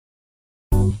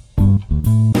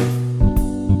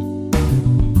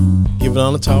Give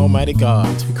honor to Almighty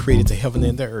God, who created the heaven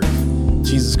and the earth.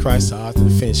 Jesus Christ, the author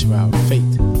and finisher of our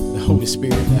faith. The Holy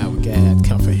Spirit, our guide,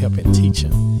 comfort, help, and teacher.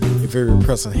 A very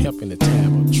present help in the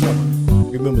time of trouble.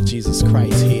 Remember Jesus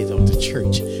Christ, head of the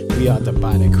church. We are the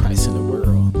body of Christ in the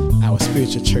world. Our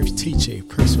spiritual church teacher, a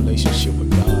personal relationship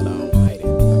with God Almighty.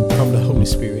 From the Holy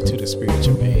Spirit to the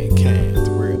spiritual mankind,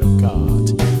 the Word of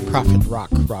God. Prophet Rock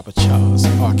Robert Charles,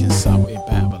 Arkansas in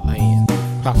Bible land.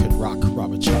 Prophet Rock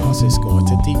Robert Charles is going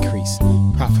to decrease.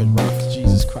 Prophet Rock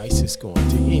Jesus Christ is going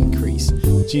to increase.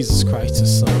 Jesus Christ, the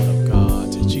Son of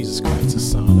God. Jesus Christ, the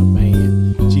Son of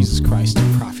Man. Jesus Christ,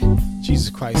 the prophet. Jesus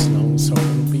Christ, long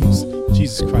suffering abuse.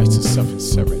 Jesus Christ, the suffering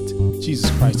servant.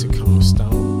 Jesus Christ, the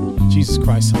cornerstone. Jesus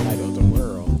Christ, the light of the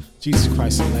world. Jesus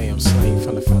Christ, the Lamb slain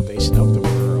from the foundation of the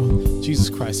world. Jesus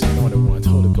Christ, the anointed one,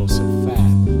 Holy Ghost and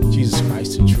fire. Jesus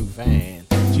Christ, the true vine.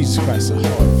 Jesus Christ, the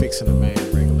heart fixing the man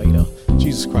regulator.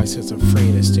 Jesus Christ is a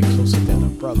friend that stick closer than a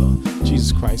brother.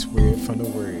 Jesus Christ, word from the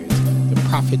word. The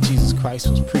prophet Jesus Christ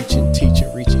was preaching,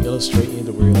 teaching, reaching, illustrating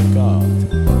the word of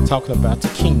God. Talking about the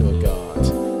kingdom of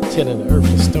God. Telling the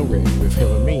earthly story with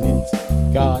hidden meanings.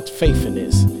 God's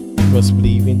faithfulness. You must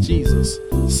believe in Jesus.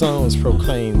 Psalms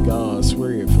proclaim God's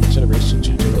word from generation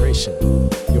to generation.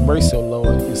 Your mercy, O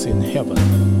Lord, is in heaven.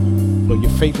 For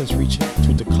your faithfulness reaching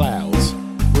to the clouds.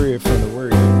 Word from the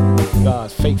word.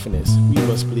 God's faithfulness. We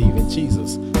must believe in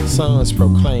Jesus. Psalms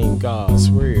proclaim God's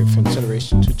word from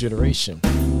generation to generation.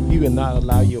 You will not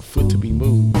allow your foot to be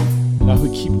moved. Now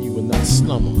who keep you will not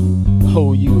slumber.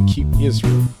 Behold, you will keep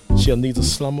Israel. Shall neither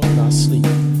slumber nor sleep.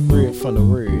 Word from the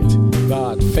word.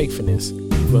 God's faithfulness.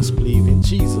 You must believe in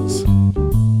Jesus.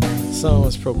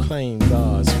 Psalms proclaim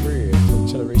God's word from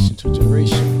generation to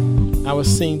generation. I will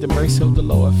sing the mercy of the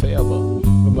Lord forever.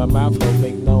 With my mouth will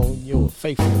make known your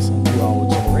faithfulness to all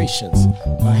generations.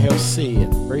 I have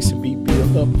said, mercy be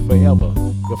built up forever.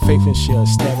 Your faithfulness shall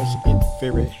establish in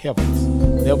very heavens.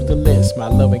 Nevertheless, my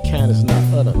loving kindness is not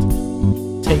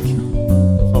uttered. Take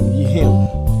from ye him.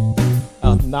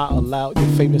 I'll not allow your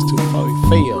faithfulness to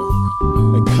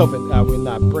fail. And covenant I will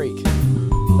not break.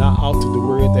 Not alter the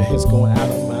word that has gone out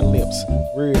of my lips.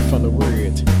 Word from the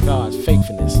word. God's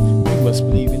faithfulness. We must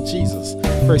believe in Jesus.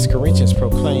 1 Corinthians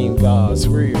proclaim God's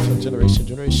word from generation to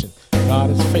generation.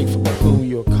 God is faithful, by whom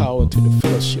you are called into the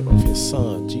fellowship of his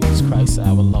Son, Jesus Christ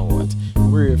our Lord.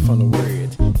 Word from the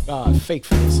word. God's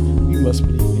faithfulness. We must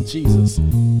believe in Jesus.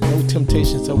 No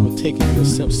temptations overtaking you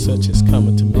except such as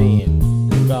coming to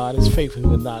man. God is faithful,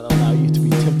 will not allow you to be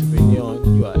tempted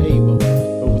beyond you are able.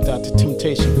 But without the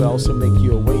temptation, will also make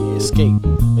you a way to escape,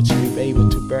 that you be able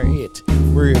to bear it.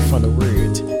 Word from the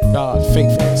word. God's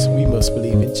faithfulness. We must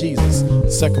believe in Jesus.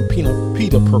 2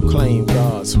 Peter proclaimed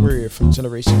God's word from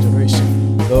generation to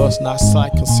generation. Thus not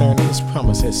slack concerning his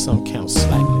promise, as some count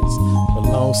slackness, but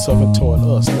long suffering toward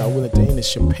us, not willing to any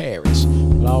should perish,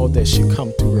 but all that should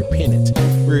come to repentance.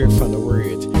 Word from the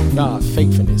word. God's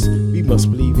faithfulness. We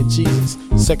must believe in Jesus.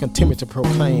 2 Timothy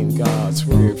proclaimed God's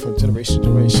word from generation to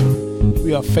generation.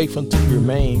 We are faithful to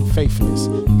remain faithfulness.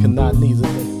 Cannot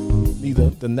neither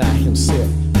deny himself.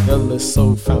 Nevertheless,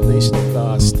 so foundation of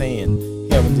God stand.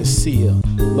 Heaven is seal.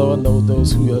 Lord knows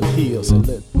those who are healed. So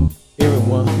let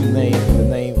everyone who name the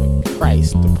name of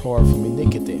Christ depart from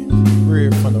iniquity.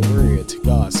 Word from the word.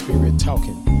 God's spirit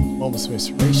talking. Moments of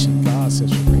inspiration. God's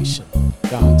inspiration.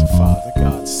 God the Father.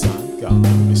 God the Son. God the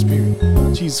Holy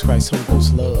Spirit. Jesus Christ, Holy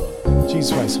Ghost love.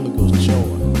 Jesus Christ, Holy Ghost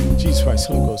joy. Jesus Christ,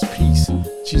 Holy Ghost peace.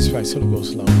 Jesus Christ, Holy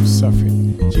Ghost long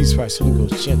suffering. Jesus Christ, Holy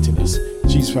Ghost gentleness.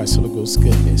 Jesus Christ, Holy Ghost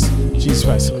goodness. Jesus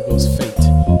Christ, Holy Ghost faith.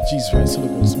 Jesus Christ, Holy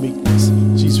Ghost meekness.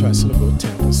 Jesus Christ, Holy Ghost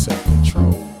temper,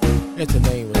 self-control. At the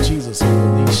name of Jesus,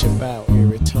 every knee shall bow,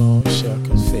 every tongue shall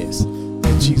confess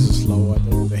that Jesus, Lord,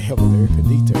 of the heaven, the earth,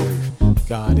 beneath the earth.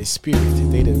 God is spirit.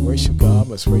 They that worship God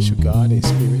must worship God in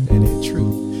spirit and in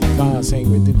truth. God's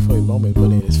anger do for a moment,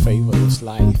 but in his favor is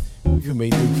life. You may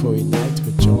do for a night,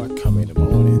 but joy come in the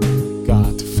morning.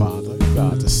 God the Father,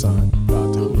 God the Son,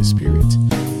 God the Holy Spirit.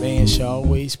 Man shall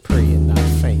always pray and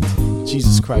not faint.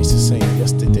 Jesus Christ the same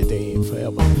yesterday, today, and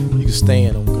forever. You can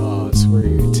stand on God's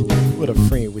word. What a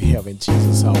friend we have in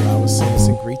Jesus. All our sins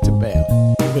and grief to bear.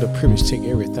 What a privilege to take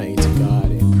everything to God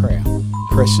in prayer.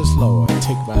 Precious Lord,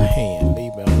 take my hand,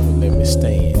 lead me on and let me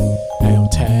stand. I am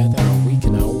tired, I am weak,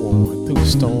 and I am worn. Through the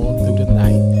storm, through the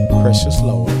night. Precious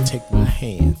Lord, take my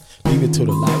hand. Lead me to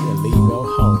the light and lead me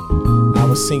home. I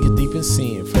was sinking deep in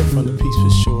sin, fled from the peaceful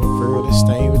shore. Verily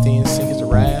staying within, sinking to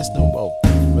rise no more.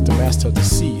 But the master of the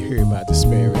sea heard my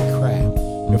despairing cry.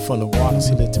 And from the waters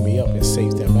he lifted me up and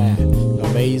saved their mind.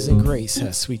 Amazing grace,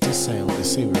 how sweet the sound to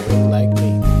save a ring like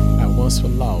me. I once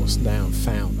was lost, now I'm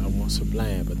found. I once once was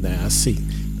blind, but now I see.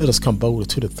 Let us come boldly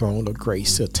to the throne of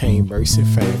grace to obtain mercy,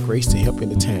 find grace to help in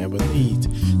the time of need.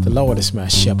 The Lord is my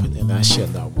shepherd, and I shall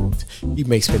not want. He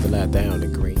makes me to lie down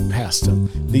in green pasture,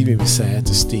 lead me beside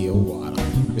the still water.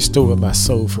 Restore my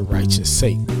soul for righteousness'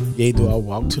 sake. Yea, though I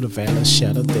walk to the valley of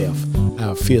shadow of death, I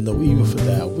will fear no evil, for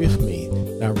thou art with me.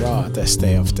 Thy rod, thy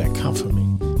staff, that comfort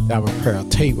me. Thou prepare a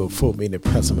table for me in the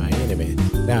presence of my enemy.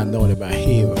 Thou anointed my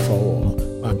head with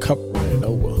oil, my cup running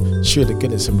over. Surely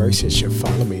goodness and mercy shall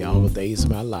follow me all the days of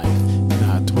my life, and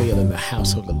I dwell in the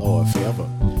house of the Lord forever.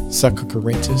 2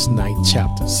 Corinthians 9th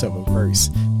chapter, 7th verse.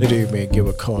 Let every man give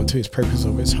according to his purpose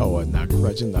of his heart, not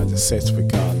grudging, not dissensing, for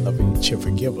God loving and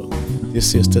cheerful giver.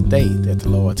 This is the day that the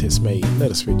Lord has made. Let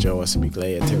us rejoice and be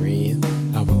glad therein.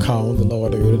 I will call on the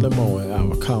Lord early in the morning. I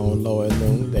will call on the Lord at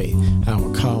noonday. I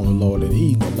will call on the Lord at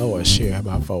evening. The Lord shall hear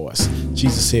my voice.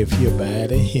 Jesus said, if you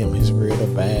abide in him, his word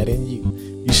abide in you.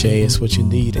 You shall ask what you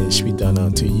need, and it shall be done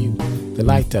unto you.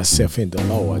 Delight thyself in the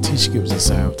Lord. He shall give us a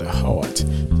desire of the heart.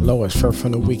 The Lord is far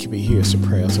from the wicked, but hears the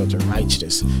prayers of the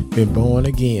righteous. Been born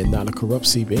again, not a corrupt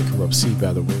seed, but incorrupt seed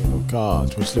by the word of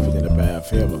God, which liveth in the bad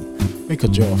forever. Make a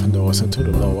joyful noise unto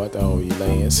the Lord, all ye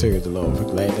land. Serve the Lord for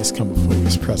gladness, come before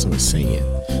his presence with singing.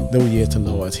 Know ye that the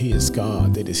Lord, he is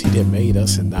God, that is he that made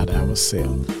us and not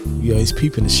ourselves. We are his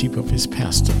people and the sheep of his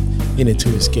pasture. In into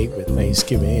his gate with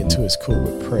thanksgiving, into his court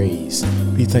with praise.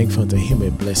 Be thankful unto him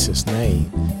and bless his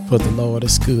name. For the Lord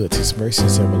is good, his mercy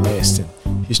is everlasting.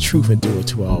 His truth endureth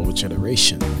to all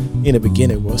generation. In the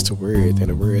beginning was the Word, and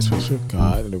the Word was with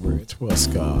God, and the Word was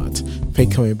God.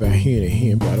 Faith coming by hearing, and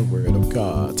hearing by the word of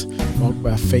God. Walk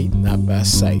by faith, not by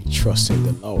sight. Trust in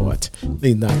the Lord.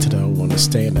 Lean not to thy own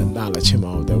understanding. Acknowledge him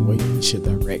all their way. He should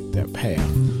direct their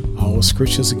path. All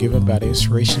scriptures are given by the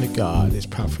inspiration of God. It's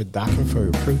profit doctrine for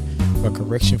reproof, for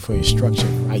correction, for instruction,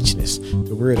 and righteousness.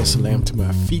 The word is a lamp to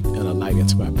my feet and a light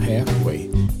unto my pathway.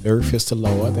 The earth is the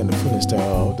Lord, and the fullness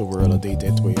thereof, the world of they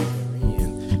that dwell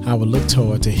therein. I will look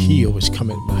toward the hill which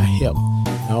cometh my help.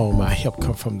 And all my help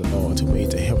come from the Lord who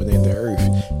made the heaven and the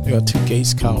earth. There are two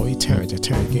gates called eternity,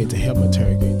 turn gate to heaven,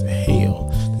 turn gate to hell.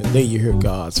 The day you hear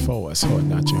God's voice, hold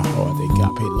not your heart, they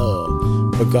agape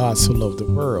love. For God so loved the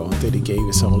world that he gave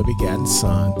his only begotten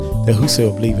Son, that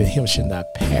whosoever believe in him should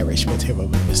not perish but have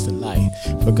everlasting life.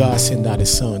 For God sent not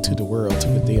his Son to the world to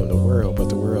condemn the world, but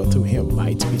the world through him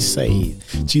might be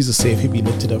saved. Jesus said, if he be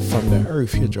lifted up from the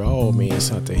earth, he'll draw all men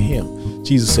unto him.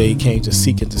 Jesus said he came to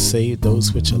seek and to save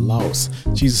those which are lost.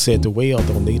 Jesus said the well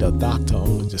don't need a doctor,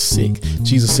 only the sick.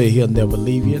 Jesus said he'll never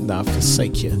leave you, not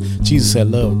forsake you. Jesus said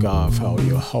love God for all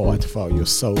your heart, for all your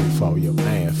soul, for all your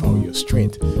mind, for all your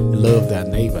strength, and love thy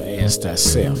neighbor as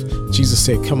thyself. Jesus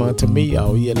said, come unto me,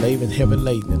 all ye labor and heavy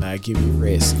laden, and I give you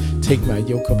rest. Take my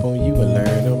yoke upon you and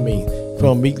learn of me. For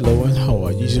I'm meek, low, and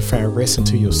hard. You shall find rest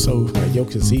unto your soul. My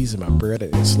yoke is easy, my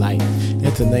burden is light.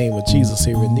 At the name of Jesus,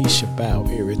 every knee shall bow,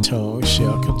 every tongue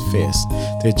shall confess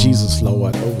that Jesus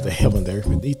Lord over the heaven, the earth,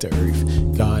 beneath the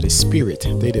earth. God is spirit.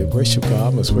 They that worship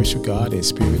God must worship God in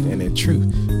spirit and in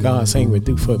truth. God's ain't we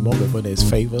do for a moment, but his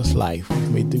favor is life. We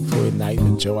may do for a night,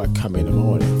 and joy come in the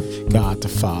morning. God the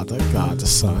Father, God the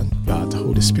Son, God the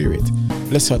Holy Spirit.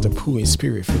 Blessed are the poor in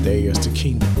spirit, for theirs is the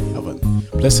kingdom of heaven.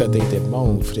 Blessed are they that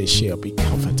mourn, for they shall be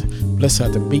comforted. Blessed are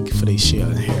the meek, for they shall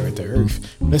inherit the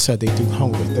earth. Blessed are they do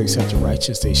hunger and thirst after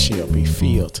righteousness, they shall be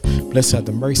filled. Blessed are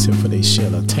the mercy, for they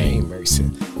shall obtain mercy.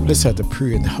 Blessed are the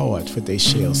pure in heart, for they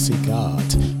shall see God.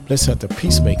 Blessed are the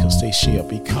peacemakers, they shall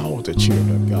be called the children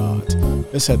of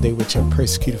God. Blessed are they which are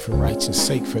persecuted for righteousness'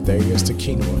 sake, for theirs is the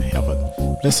kingdom of heaven.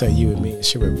 Blessed are you, and men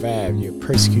shall revive you,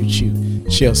 persecute you,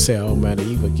 shall say all manner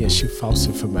evil against you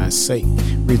falsely for my sake.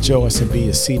 Rejoice and be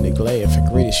exceedingly glad, for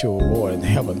great is your reward in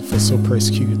heaven. For so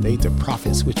persecuted they the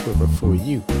prophets which were before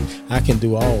you. I can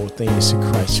do all things through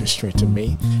Christ who strengthened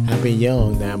me. I've been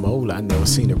young, now I'm old. I never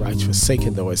seen the righteous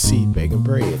forsaken, nor a seed begging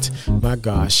bread. My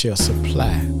God shall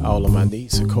supply all of my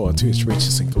needs according to his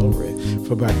riches and glory.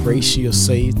 For by grace you are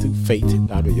saved through faith,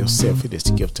 not of yourself, it is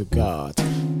the gift of God.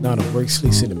 Not of works,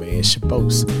 least any man should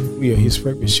boast. We are his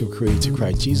work which shall create to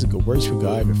Christ Jesus, good works for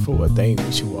God before ordained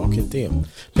we shall walk in them.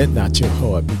 Let not your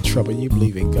heart be troubled. You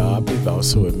believe in God, believe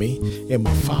also in me. In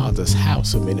my Father's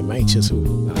house are many mansions,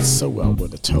 who not so I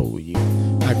would have told you.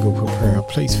 I go prepare a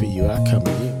place for you. I come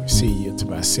again, receive you to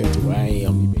myself, to where I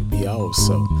am, you may be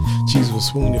also. Jesus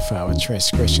was wounded for our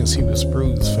transgressions, he was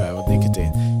bruised for our iniquity.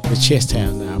 The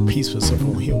chastisement of our peace was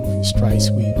upon him, with his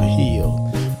stripes we were healed.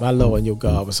 My Lord and your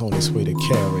God was on his way to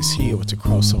Calvary's hill with the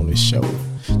cross on his shoulder.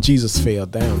 Jesus fell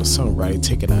down, the songwriter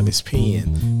taking out his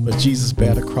pen. But Jesus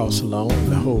bear the cross alone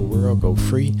and the whole world go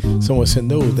free. Someone said,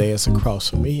 no, there's a cross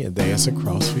for me and there's a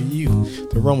cross for you.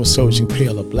 The Roman soldier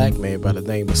impaled a black man by the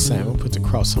name of Simon, put the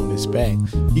cross on his back.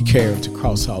 He carried the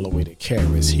cross all the way to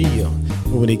Calvary's hill.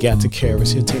 But when he got to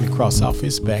Calvary's, he'll take the cross off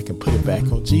his back and put it back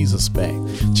on Jesus' back.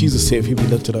 Jesus said if he be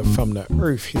lifted up from the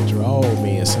earth, he'll draw all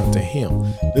men unto him.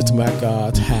 Lifted my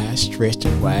God high, stretched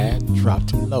and wide,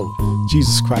 dropped him low.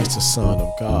 Jesus Christ, the Son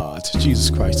of God. Jesus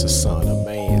Christ, the Son of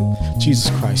Man. Jesus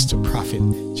Christ, the prophet.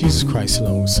 Jesus Christ, the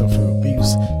long-suffering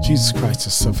abuse. Jesus Christ, the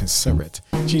suffering servant.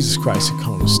 Jesus Christ, the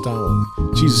cornerstone.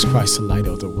 Jesus Christ, the light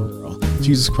of the world.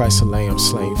 Jesus Christ, the lamb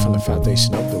slain from the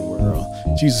foundation of the world.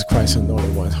 Jesus Christ,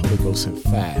 anointed one, Holy Ghost and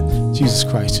fire. Jesus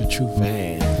Christ, the true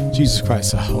vine. Jesus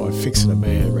Christ, the heart fixing the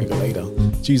man regulator.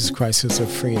 Jesus Christ is a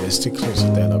friend that stick closer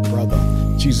than a brother.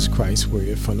 Jesus Christ,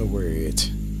 word from the word.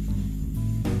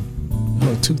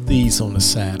 Two thieves on the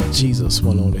side of Jesus,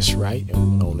 one on his right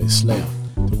and one on his left.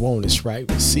 The one on his right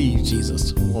received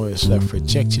Jesus. The one on his left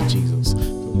rejected Jesus. The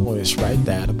one on his right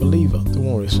died a believer. The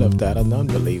one on his left died a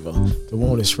non-believer. The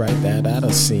one on his right died out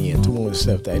of sin. The one on his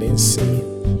left died in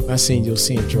sin. My sin, your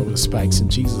sin drove the spikes in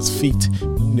Jesus' feet.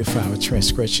 Wounded for our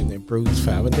transgression and bruised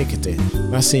for our iniquity.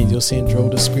 My sin, your sin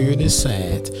drove the spirit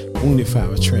inside. Wounded for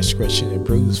our transgression and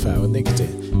bruised for our iniquity.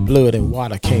 Blood and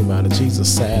water came out of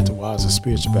Jesus' side. The waters of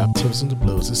spiritual baptism, the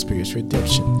blood of spiritual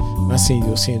redemption. My sin,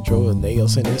 your sin drove the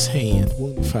nails in his hand.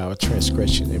 Wounded for our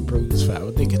transgression and bruised for our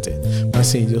iniquity. My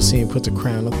sin, your sin put the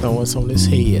crown of thorns on his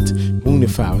head.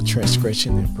 Wounded for our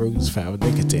transgression and bruised for our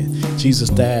iniquity. Jesus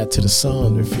died till the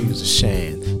sun refused to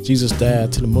shine. Jesus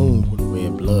died till the moon would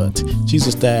win blood.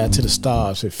 Jesus died till the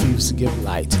stars refused to give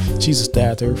light. Jesus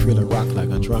died to earth really rock like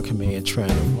a drunken man trying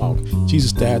to walk.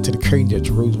 Jesus died to the curtain of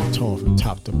Jerusalem torn from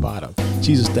top to bottom.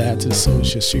 Jesus died to the soul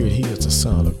assured he is the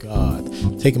Son of God.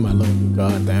 Taking my Lord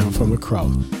God down from the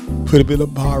cross. Put him in a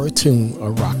borrowed tomb,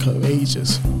 a rock of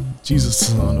ages. Jesus, the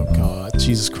Son of God.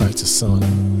 Jesus Christ, the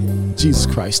Son. Jesus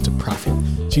Christ, the prophet.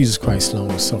 Jesus Christ,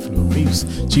 long-suffering abuse.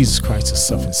 Jesus Christ, the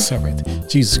suffering servant.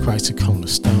 Jesus Christ, the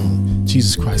cornerstone.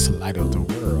 Jesus Christ, the light of the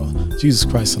world. Jesus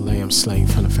Christ, the lamb slain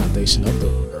from the foundation of the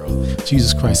world.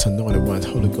 Jesus Christ, anointed one,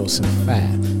 Holy Ghost and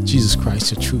fire. Jesus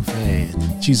Christ, the true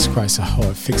vine. Jesus Christ, the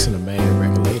heart fixing the man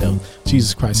regulator.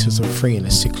 Jesus Christ is a friend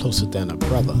that stick closer than a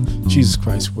brother. Jesus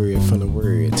Christ, word from the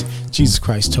word. Jesus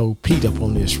Christ told Peter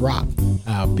upon this rock,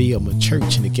 I'll build my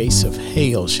church and the gates of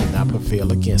hell shall not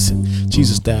prevail against it.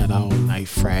 Jesus died all night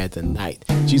Friday night.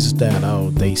 Jesus died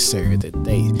all day Saturday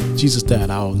day. Jesus died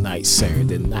all night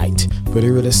Saturday night. But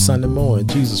early Sunday morning,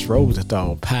 Jesus rose with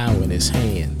all power in his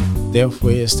hand. Death,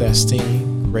 where is thy sting?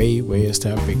 Grave, where is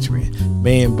thy victory?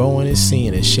 Man born in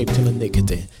sin and shaped in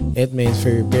iniquity. That man's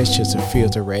very best just a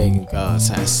filthy rag in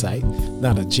God's eyesight.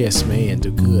 Not a just man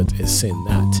do good and sin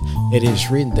not. It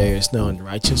is written, there is none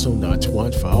righteous, no not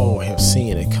one, for all have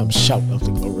sinned and come short of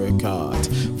the glory of God.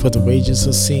 For the wages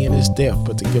of sin is death,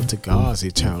 but the gift of God is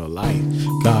eternal life.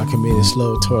 God committed his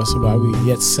love toward us while we were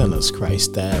yet sinners.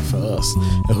 Christ died for us.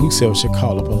 And whosoever shall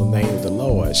call upon the name of the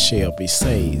Lord shall be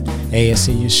saved.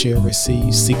 Asking you shall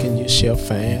receive, seeking you shall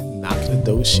find, knocking the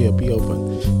door shall be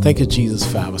open. Thank you, Jesus,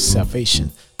 for our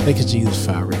salvation. Thank you, Jesus,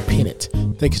 for our repentance.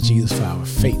 Thank you, Jesus, for our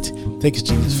faith. Thank you,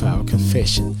 Jesus, for our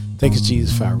confession. Thank you,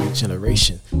 Jesus, for our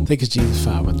regeneration. Thank you, Jesus, for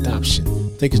our adoption.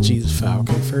 Thank you, Jesus, for our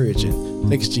conversion.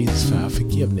 Thank you, Jesus, for our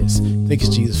forgiveness. Thank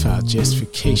you, Jesus, for our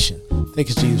justification. Thank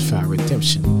you, Jesus, for our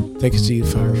redemption. Thank you,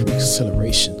 Jesus, for our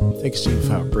reconciliation. Thank you, Jesus,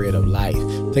 for our bread of life.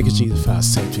 Thank you, Jesus, for our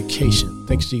sanctification.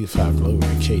 Thank you, Jesus, for our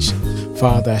glorification.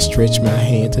 Father, I stretch my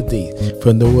hand to thee,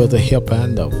 for no other help I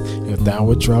know. If thou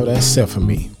withdraw thyself from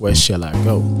me, where shall I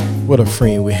go? What a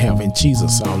friend we have in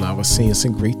Jesus, all our sins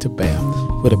and grief to bear.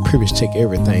 What a privilege to take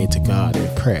everything to God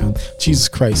in prayer. Jesus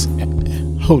Christ,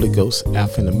 Holy Ghost,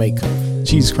 Alpha and Omega.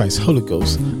 Jesus Christ, Holy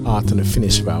Ghost, author and the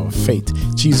finisher of our faith.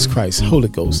 Jesus Christ, Holy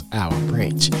Ghost, our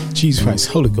branch. Jesus Christ,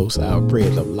 Holy Ghost, our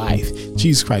bread of life.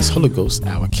 Jesus Christ, Holy Ghost,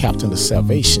 our captain of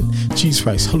salvation. Jesus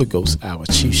Christ, Holy Ghost, our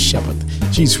chief shepherd.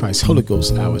 Jesus Christ, Holy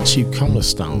Ghost, our chief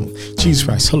cornerstone. Jesus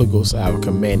Christ, Holy Ghost, our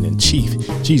commanding chief.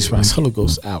 Jesus Christ, Holy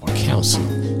Ghost, our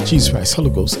counselor. Jesus Christ,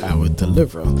 Holy Ghost, our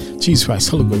deliverer. Jesus Christ,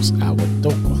 Holy Ghost, our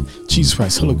doper. Jesus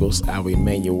Christ, Holy Ghost, our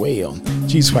Emmanuel.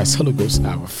 Jesus Christ, Holy Ghost,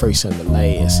 our first and the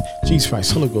last. Jesus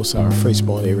Christ, Holy Ghost, our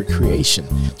firstborn every creation.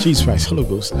 Jesus Christ, Holy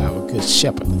Ghost, our good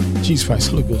shepherd. Jesus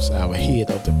Christ, Holy Ghost, our head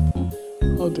of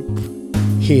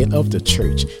the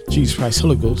church. Jesus Christ,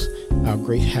 Holy Ghost, our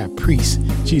great high priest.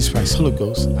 Jesus Christ, Holy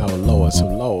Ghost, our Lords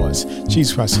of Lords.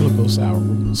 Jesus Christ, Holy Ghost, our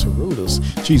rulers of rulers.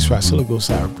 Jesus Christ, Holy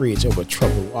Ghost, our bridge over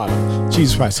troubled water.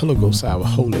 Jesus Christ, Holy Ghost, our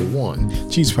Holy One.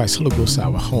 Jesus Christ, Holy Ghost,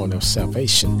 our horn of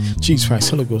salvation. Jesus Christ,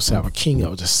 Holy Ghost, our King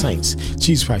of the saints.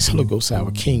 Jesus Christ, Holy Ghost,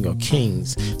 our King of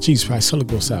kings. Jesus Christ, Holy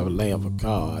Ghost, our Lamb of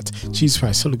God. Jesus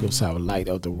Christ, Holy Ghost, our light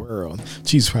of the world.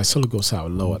 Jesus Christ, Holy Ghost, our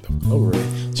Lord of glory.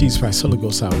 Jesus Christ, Holy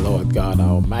Ghost, our Lord God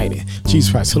Almighty.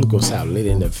 Jesus Christ, Holy Ghost, our lily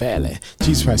in the valley.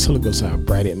 Jesus Christ, Holy Ghost, our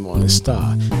bright and morning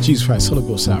star. Jesus Christ, Holy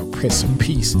Ghost, our Prince of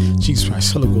Peace. Jesus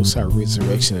Christ, Holy Ghost, our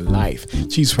resurrection and life.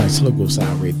 Jesus Christ, Holy Ghost,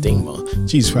 our Redeemer.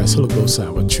 Jesus Christ, Holy Ghost,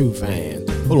 our true vine.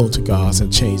 Hold on to God's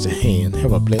and change the hand.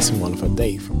 Have a blessed, wonderful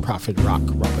day from Prophet Rock,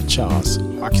 Robert Charles,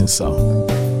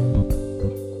 Arkansas.